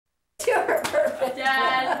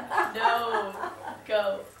Dad, no.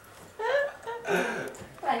 Go.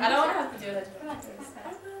 I don't want to have to do it. Come on, please.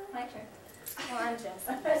 My turn. Come on,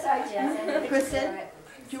 Jess. Sorry, Jess. Kristen,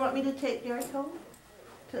 do you want me to take Derek home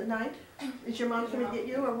tonight? Is your mom going to get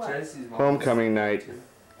you or what? Homecoming night.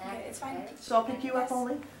 Okay, it's fine. So I'll pick you up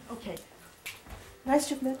only? Okay. Nice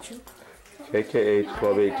to have met you. KKH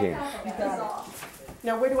 1218. You got it.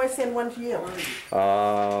 Now where do I send one to you?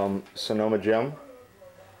 Sonoma Gym.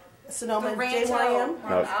 Sonoma The JYM?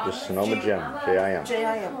 No, just Sonoma Gym. JIM.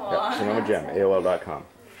 JIM. Yep, Sonoma Gym. AOL.com.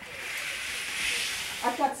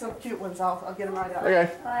 I've got some cute ones. I'll get them right out. Okay.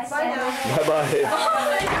 Bye, Bye now. Bye bye.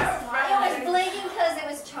 It was blinking because it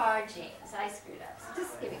was charging, so I screwed up. So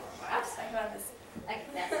just give me one more. I'm sorry. Okay,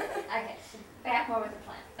 that's it. Okay, back more with the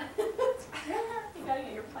plan. You gotta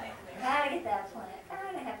get your plant in there. Gotta get that plan.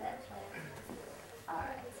 Gotta have that plan. All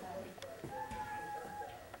right, so.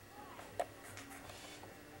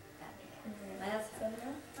 That's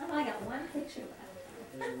oh, I got one picture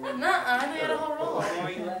left. Nuh-uh, they had a whole roll.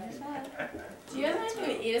 Do you guys want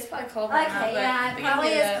to eat? It's probably cold Okay, right now. but yeah, it we can probably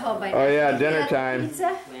do is that. cold by now. Oh yeah, dinner time. Pizza?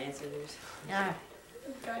 All right. Yeah.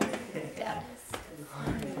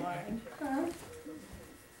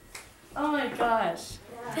 Oh my gosh.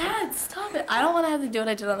 Dad, stop it. I don't want to have to do what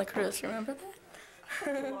I did on the cruise. Remember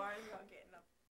that?